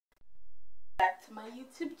Back to my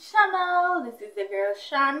YouTube channel. This is the girl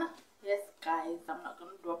Shan. Yes guys, I'm not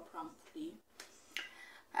gonna do a prank today.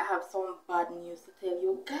 I have some bad news to tell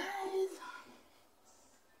you guys.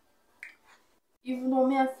 Even though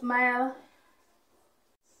me a smile,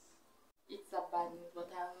 it's a bad news,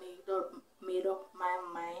 but I made up my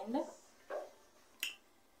mind,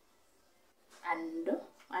 and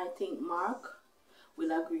I think Mark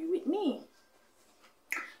will agree with me.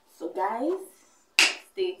 So guys,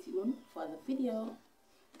 stay tuned for the video.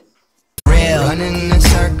 Running in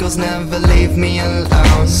circles, never leave me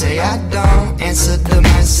alone. Say I don't answer the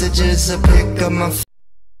messages or pick up my phone.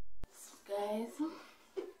 Guys,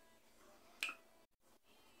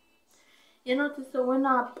 you notice that we're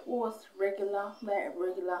not post regular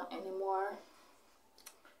anymore.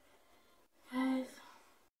 Guys,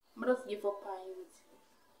 I just give up on YouTube.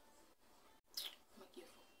 I give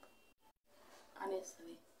up.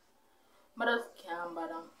 Honestly, I just can't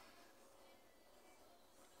bother.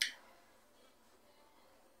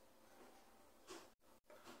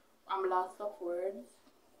 I'm lost of words.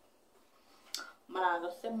 I'm not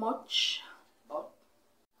gonna say much, but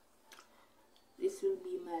this will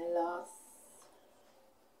be my last.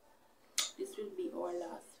 This will be our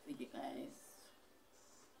last video, guys.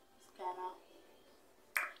 It's kind of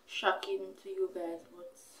shocking to you guys,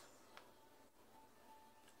 but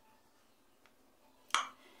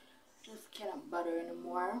just can't bother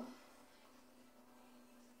anymore.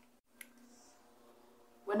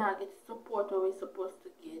 When I get support, what we're supposed to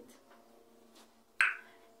get.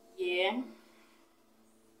 Yeah,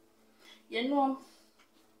 you know,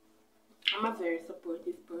 I'm a very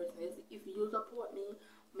supportive person. If you support me,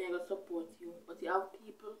 I'm gonna support you. But you have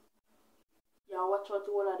people, you watch out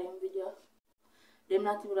all of them videos. Them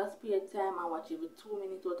not even spare time and watch every 2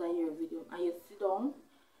 minutes out of your video. And you sit down.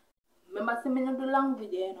 Remember, see me not do long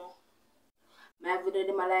video, you know. My video,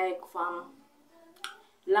 them are like from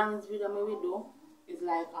longest video me we do is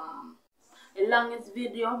like the longest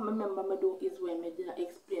video I remember me do is when me didn't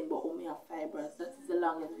explain about how me have fibers. That is the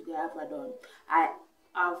longest video I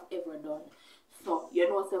have ever done. So you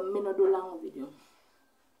know, so me no do long video.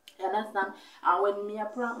 You understand? And when me a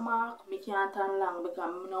prank Mark, me can't turn long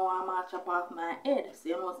because me no want to chop off my head. So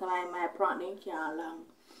you know, so my prank then can't long.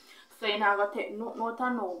 So you not gonna take no note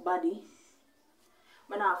of nobody.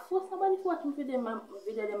 Me not force nobody to watch me video. My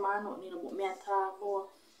video them are not need, but me a talk about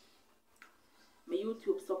my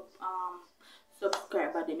YouTube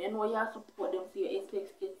subscriber them. You know you support them, so you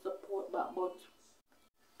expect to get support back, but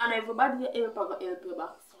and everybody help I go help you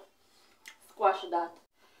back. So squash that.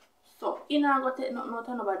 So you know I go take nothing out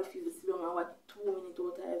of nobody if you sit down and watch 2 minutes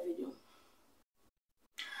out of a video.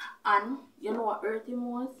 And you know what hurt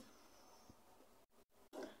him was?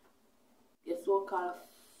 Your so-called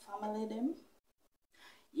family them.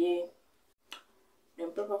 Yeah.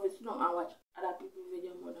 Them prefer to sit down and watch other people's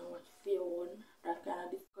video more than watch their own. That kind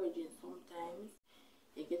of discouraging sometimes.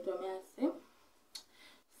 You get what I say?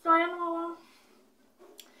 So you know,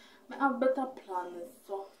 I have better plans.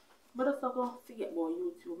 So, but I just go forget about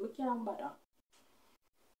YouTube. I can't bother.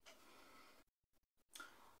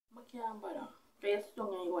 I can't bother. You sit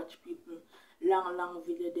down and you watch people long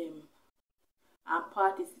video them and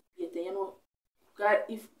participate. You know, guys,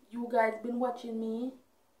 if you guys been watching me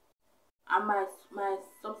and my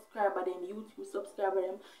subscriber them, YouTube subscriber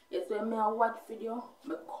them, yes, when me I watch video,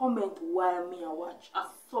 me comment while me I watch. I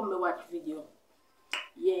saw me watch video.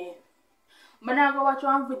 Yeah. Me now go watch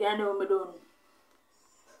one video and then me done.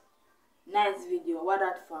 Nice video. What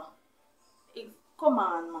that for? Come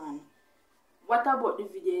on, man. What about the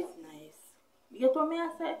video is nice? You get what me I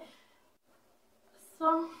say?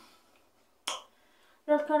 So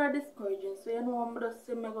that's kind of discouraging. So you know, I'm just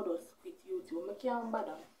saying me go just quit YouTube. I can't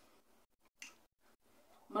bother.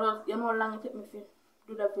 But you know how long it take me to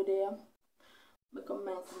do that video? Because I'm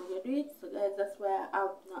going to do it. So guys, that's why I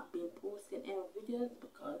have not been posting any videos,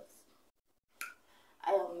 because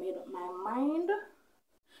I have made up my mind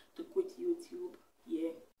to quit YouTube.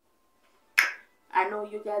 Yeah. I know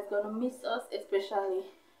you guys gonna miss us, especially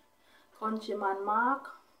Countryman Mark,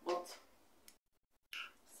 but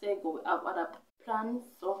say go, we have other plans.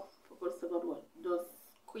 So for God's sake, just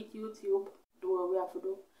quit YouTube, do what we have to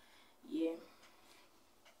do. Yeah.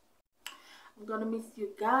 I'm gonna miss you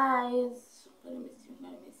guys. I'm gonna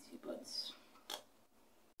miss you, but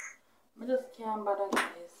I just can't bother,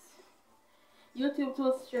 guys. YouTube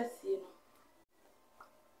too stressing.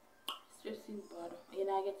 Stressing bad. You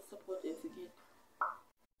know, I get support if you get.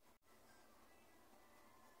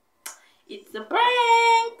 It's a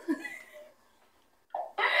prank!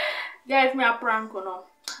 Guys, me a prank or no.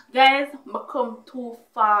 Guys, I come too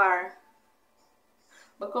far.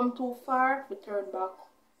 I come too far to turn back.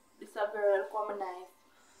 This a girl come nice.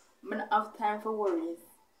 I don't have time for worries.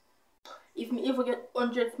 If me ever get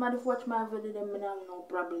 100 man to watch my video, then I have no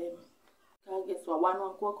problem. Because guess what? One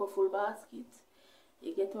cocoa full basket.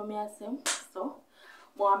 You get what I say? So,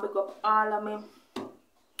 I want to pick up all of my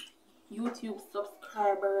YouTube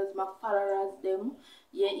subscribers, my followers, them.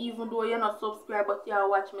 Yeah, even though you're not subscribed, but you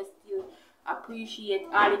watch me, still appreciate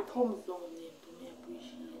all the thumbs down them. Me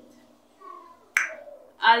appreciate.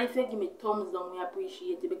 All if you give me thumbs down, me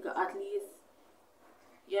appreciate it, because at least,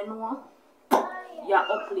 you know, you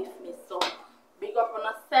uplift me. So, big up on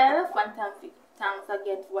yourself, and thanks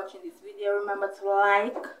again for watching this video. Remember to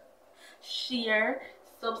like, share,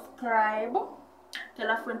 subscribe, tell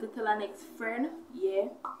a friend to tell a next friend. Yeah.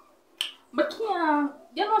 But can't,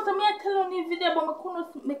 you know, so I tell on the video, but I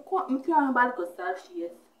can't bad because self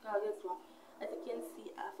face. Because guess what? As you can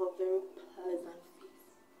see, I have a very pleasant face.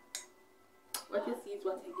 What you see is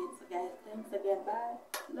what you get. So guys, thanks again. Bye.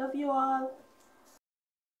 Love you all.